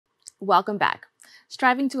Welcome back.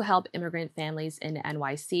 Striving to help immigrant families in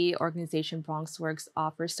NYC, organization BronxWorks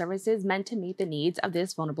offers services meant to meet the needs of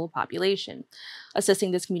this vulnerable population. Assisting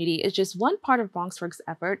this community is just one part of BronxWorks'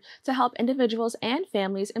 effort to help individuals and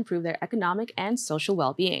families improve their economic and social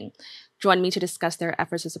well-being. Joining me to discuss their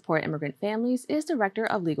efforts to support immigrant families is Director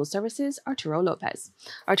of Legal Services, Arturo Lopez.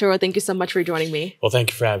 Arturo, thank you so much for joining me. Well, thank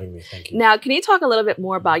you for having me. Thank you. Now, can you talk a little bit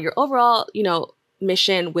more about your overall,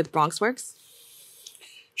 mission with BronxWorks?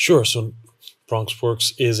 Sure. So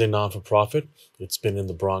BronxWorks is a non-for-profit. It's been in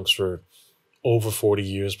the Bronx for over 40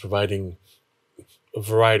 years, providing a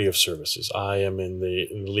variety of services. I am in the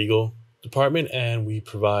legal department, and we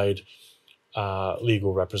provide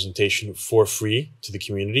legal representation for free to the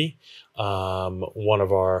community. One of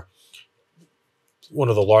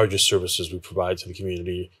the largest services we provide to the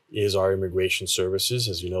community is our immigration services.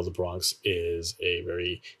 As you know, the Bronx is a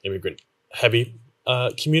very immigrant-heavy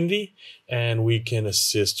community, and we can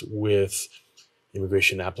assist with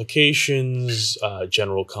immigration applications,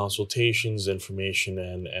 general consultations, information,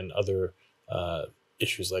 and other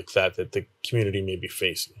issues like that the community may be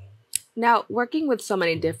facing. Now, working with so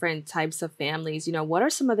many different types of families, what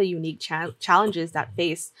are some of the unique challenges that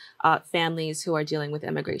face families who are dealing with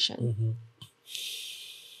immigration?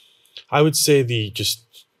 I would say the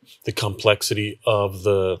complexity of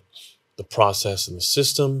the process and the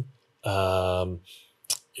system.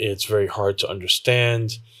 It's very hard to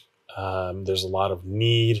understand. There's a lot of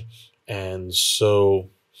need, and so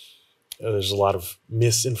there's a lot of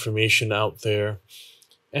misinformation out there.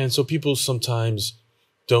 And so people sometimes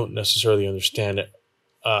don't necessarily understand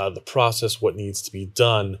the process, what needs to be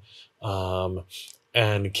done,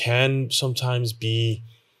 and can sometimes be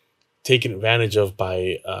taken advantage of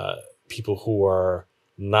by people who are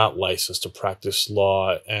not licensed to practice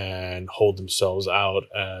law and hold themselves out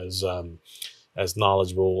as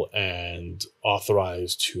knowledgeable and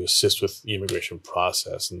authorized to assist with the immigration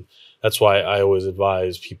process. And that's why I always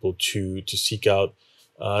advise people to seek out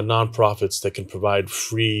nonprofits that can provide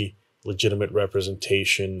free, legitimate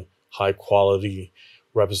representation, high quality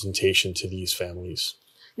representation to these families.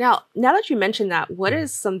 Now that you mentioned that, what are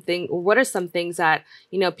some things that,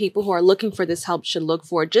 people who are looking for this help should look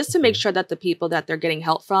for, just to make sure that the people that they're getting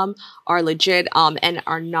help from are legit and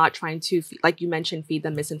are not trying to, like you mentioned, feed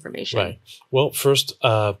them misinformation? Right. Well, first,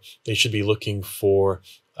 they should be looking for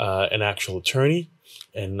an actual attorney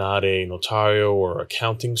and not a notario or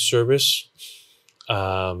accounting service.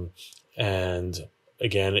 And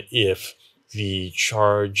again, if the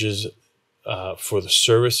charges for the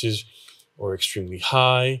services are extremely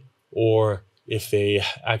high, or if they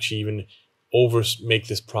actually even make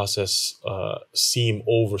this process seem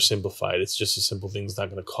oversimplified, it's just a simple thing. It's not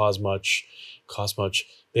going to cost much.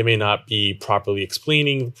 They may not be properly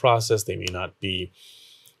explaining the process. They may not be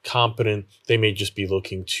competent. They may just be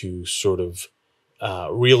looking to sort of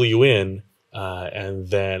reel you in, and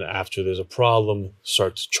then after there's a problem,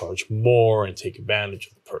 start to charge more and take advantage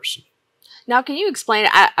of the person. Now, can you explain?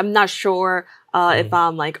 I'm not sure if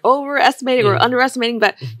I'm overestimating or underestimating,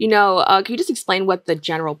 but can you just explain what the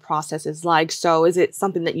general process is like? So, is it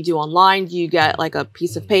something that you do online? Do you get like a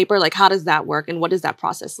piece of paper? Like, how does that work, and what does that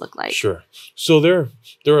process look like? Sure. So there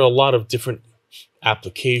are a lot of different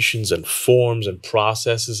applications and forms and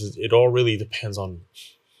processes. It all really depends on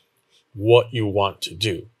what you want to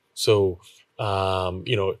do. So,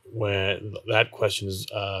 when that question is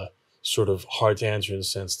sort of hard to answer in the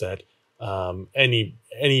sense that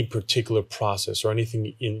any particular process or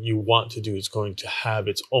anything you want to do is going to have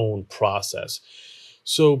its own process.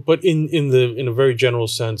 So, but in a very general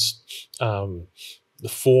sense, the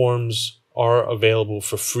forms are available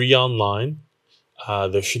for free online.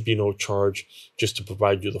 There should be no charge just to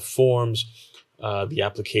provide you the forms. The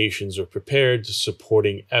applications are prepared, the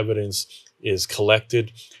supporting evidence is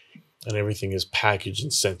collected, and everything is packaged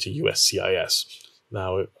and sent to USCIS.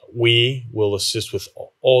 Now, we will assist with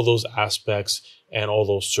all those aspects, and all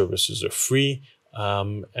those services are free.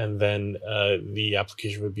 And then the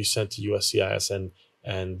application would be sent to USCIS,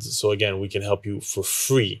 and so again, we can help you for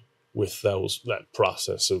free with that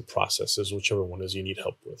processes, whichever one is you need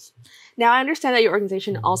help with. Now, I understand that your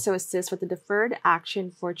organization also assists with the Deferred Action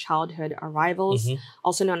for Childhood Arrivals,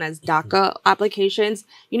 also known as DACA applications.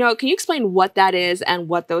 Can you explain what that is and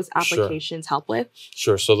what those applications help with?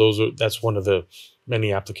 Sure. So that's one of the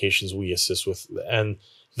many applications we assist with, and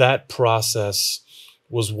that process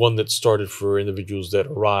was one that started for individuals that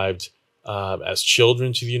arrived as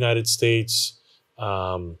children to the United States,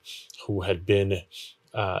 who had been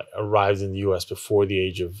arrived in the U.S. before the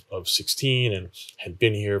age of 16 and had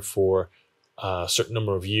been here for a certain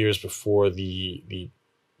number of years before the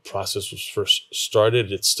process was first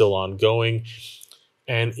started. It's still ongoing.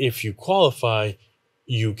 And if you qualify,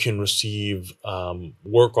 you can receive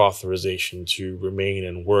work authorization to remain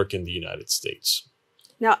and work in the United States.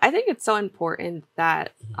 Now, I think it's so important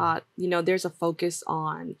that there's a focus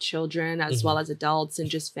on children as Mhm. well as adults and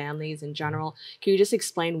just families in general. Can you just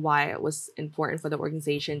explain why it was important for the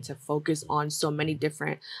organization to focus on so many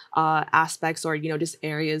different aspects or just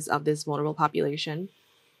areas of this vulnerable population?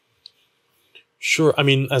 Sure. I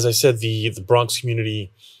mean, as I said, the Bronx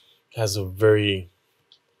community has a very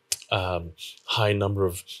high number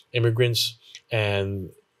of immigrants,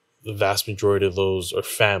 and the vast majority of those are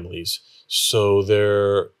families. So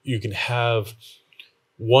there, you can have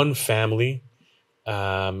one family,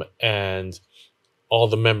 and all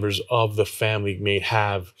the members of the family may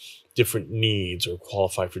have different needs or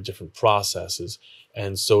qualify for different processes.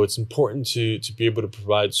 And so it's important to be able to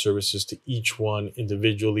provide services to each one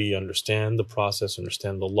individually, understand the process,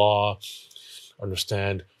 understand the law,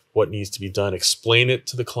 understand what needs to be done, explain it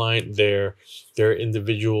to the client, their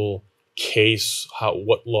individual case, how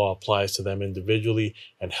what law applies to them individually,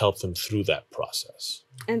 and help them through that process.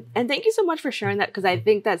 And thank you so much for sharing that, because I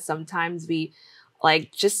think that sometimes we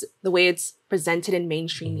like just the way it's presented in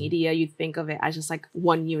mainstream Mhm. media, you think of it as just like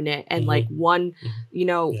one unit and like Mhm. one,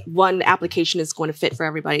 Mhm. Yeah. one application is going to fit for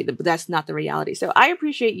everybody, but that's not the reality. So I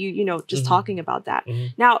appreciate you, just Mhm. talking about that.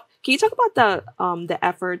 Mhm. Now, can you talk about the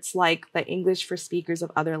efforts like the English for speakers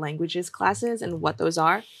of other languages classes and what those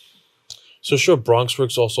are? So sure,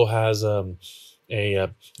 BronxWorks also has a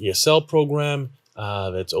ESL program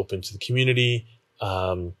that's open to the community,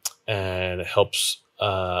 and it helps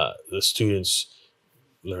the students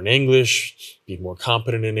learn English, be more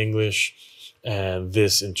competent in English, and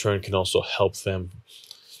this in turn can also help them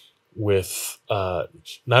with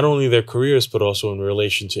not only their careers but also in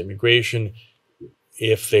relation to immigration.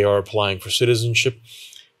 If they are applying for citizenship,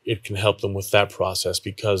 it can help them with that process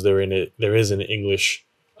because there is an English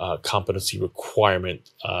competency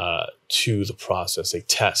requirement to the process, a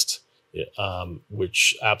test,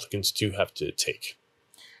 which applicants do have to take.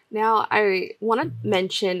 Now, I want to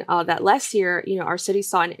mention that last year, our city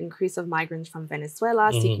saw an increase of migrants from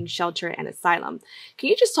Venezuela Mhm. seeking shelter and asylum. Can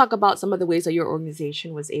you just talk about some of the ways that your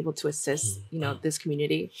organization was able to assist, this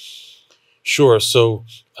community? Sure. So,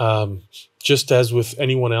 just as with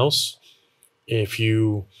anyone else, if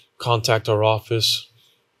you contact our office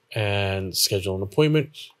and schedule an appointment,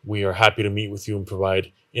 we are happy to meet with you and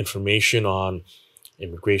provide information on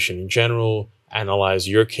immigration in general, analyze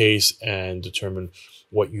your case, and determine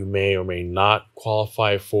what you may or may not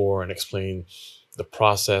qualify for, and explain the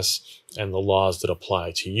process and the laws that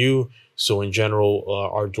apply to you. So, in general,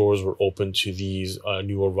 our doors were open to these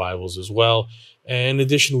new arrivals as well. And in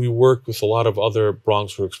addition, we worked with a lot of other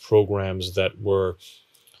BronxWorks programs that were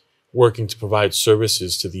working to provide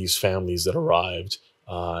services to these families that arrived.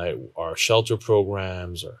 Our shelter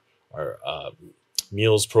programs, or our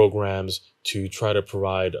meals programs, to try to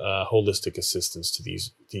provide holistic assistance to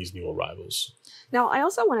these new arrivals. Now, I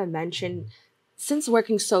also want to mention, since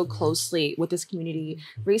working so closely with this community,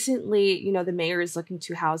 recently, the mayor is looking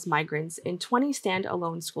to house migrants in 20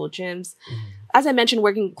 standalone school gyms. Mhm. As I mentioned,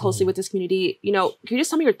 working closely Mhm. with this community, can you just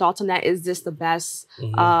tell me your thoughts on that? Is this the best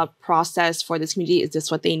Mhm. process for this community? Is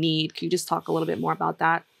this what they need? Can you just talk a little bit more about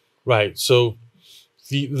that? Right. So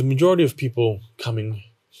the majority of people coming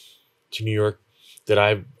to New York that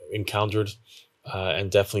I've encountered,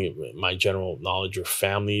 and definitely my general knowledge, are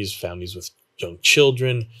families with young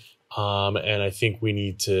children, and I think we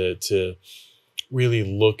need to really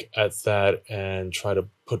look at that and try to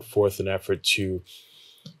put forth an effort to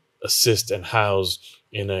assist and house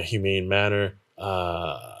in a humane manner.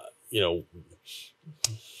 You know,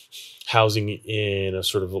 housing in a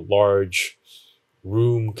sort of a large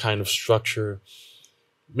room kind of structure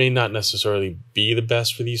may not necessarily be the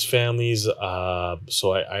best for these families.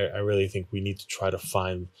 So I really think we need to try to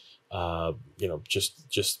find,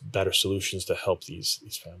 just better solutions to help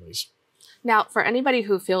these families. Now, for anybody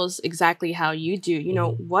who feels exactly how you do,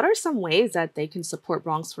 Mhm. what are some ways that they can support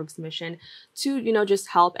BronxWorks mission to, just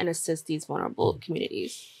help and assist these vulnerable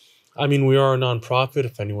communities? I mean, we are a nonprofit.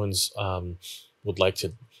 If anyone's would like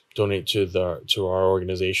to donate to our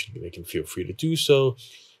organization, they can feel free to do so.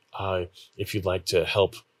 If you'd like to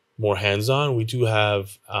help more hands-on, we do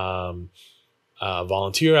have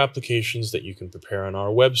volunteer applications that you can prepare on our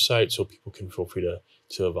website, so people can feel free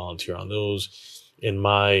to volunteer on those. In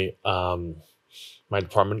my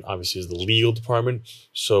department, obviously, is the legal department,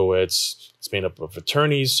 so it's made up of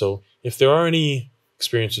attorneys. So if there are any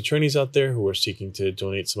experienced attorneys out there who are seeking to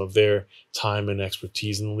donate some of their time and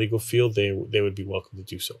expertise in the legal field, they would be welcome to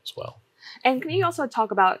do so as well. And can you also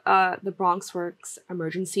talk about the BronxWorks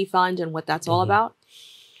Emergency Fund and what that's all Mhm. about?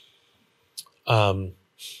 Um,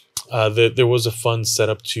 there was a fund set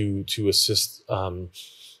up to assist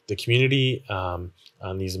the community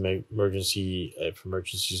on these emergency if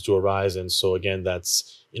emergencies do arise, and so again,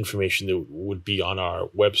 that's information that would be on our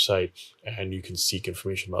website, and you can seek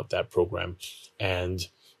information about that program and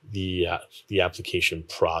the application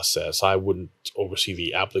process. I wouldn't oversee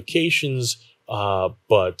the applications,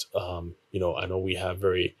 but I know we have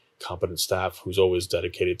very competent staff who's always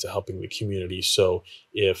dedicated to helping the community. So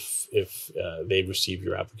if they receive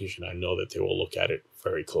your application, I know that they will look at it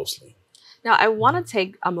very closely. Now, I want to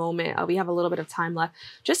take a moment. We have a little bit of time left,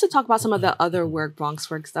 just to talk about some of the other work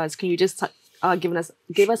BronxWorks does. Can you just give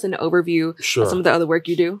us an overview Sure. of some of the other work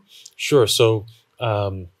you do? Sure. So,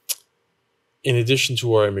 in addition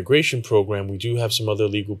to our immigration program, we do have some other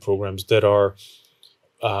legal programs that are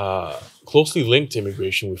closely linked to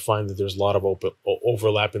immigration. We find that there's a lot of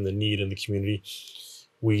overlap in the need in the community.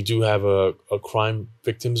 We do have a crime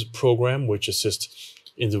victims program, which assists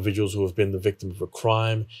individuals who have been the victim of a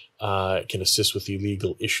crime, can assist with the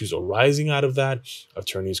legal issues arising out of that.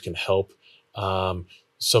 Attorneys can help.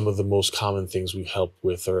 Some of the most common things we help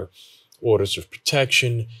with are orders of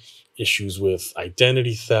protection, issues with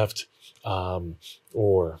identity theft,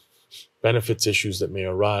 or benefits issues that may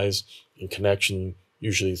arise in connection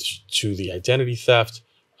usually to the identity theft,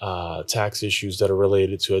 tax issues that are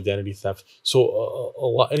related to identity theft. So a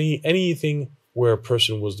lot, anything where a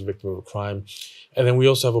person was the victim of a crime. And then we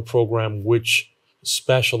also have a program which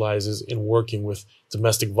specializes in working with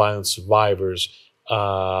domestic violence survivors,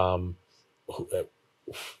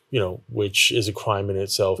 which is a crime in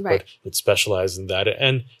itself, Right. but it specializes in that.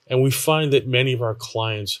 And we find that many of our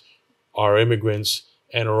clients are immigrants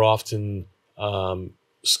and are often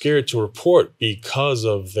scared to report because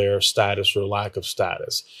of their status or lack of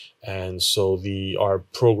status. And so our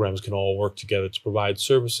programs can all work together to provide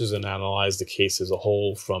services and analyze the case as a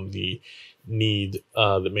whole, from the need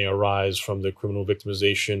that may arise from the criminal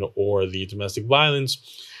victimization or the domestic violence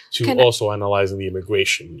to also analyzing the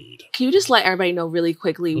immigration need. Can you just let everybody know really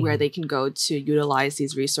quickly where they can go to utilize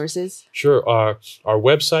these resources? Sure. Our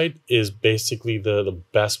website is basically the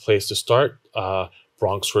best place to start,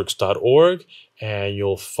 BronxWorks.org, and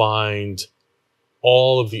you'll find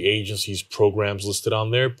all of the agency's programs listed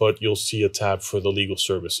on there, but you'll see a tab for the legal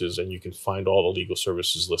services, and you can find all the legal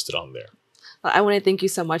services listed on there. Well, I want to thank you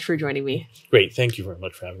so much for joining me. Great. Thank you very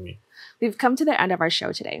much for having me. We've come to the end of our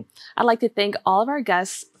show today. I'd like to thank all of our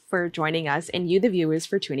guests for joining us and you, the viewers,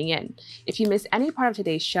 for tuning in. If you missed any part of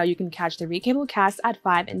today's show, you can catch the Recable cast at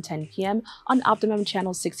 5 and 10 p.m. on Optimum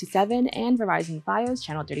Channel 67 and Verizon Fios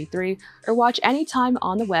Channel 33, or watch anytime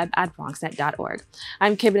on the web at bronxnet.org.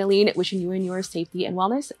 I'm Kibin Alleyne, wishing you and yours safety and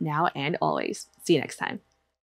wellness now and always. See you next time.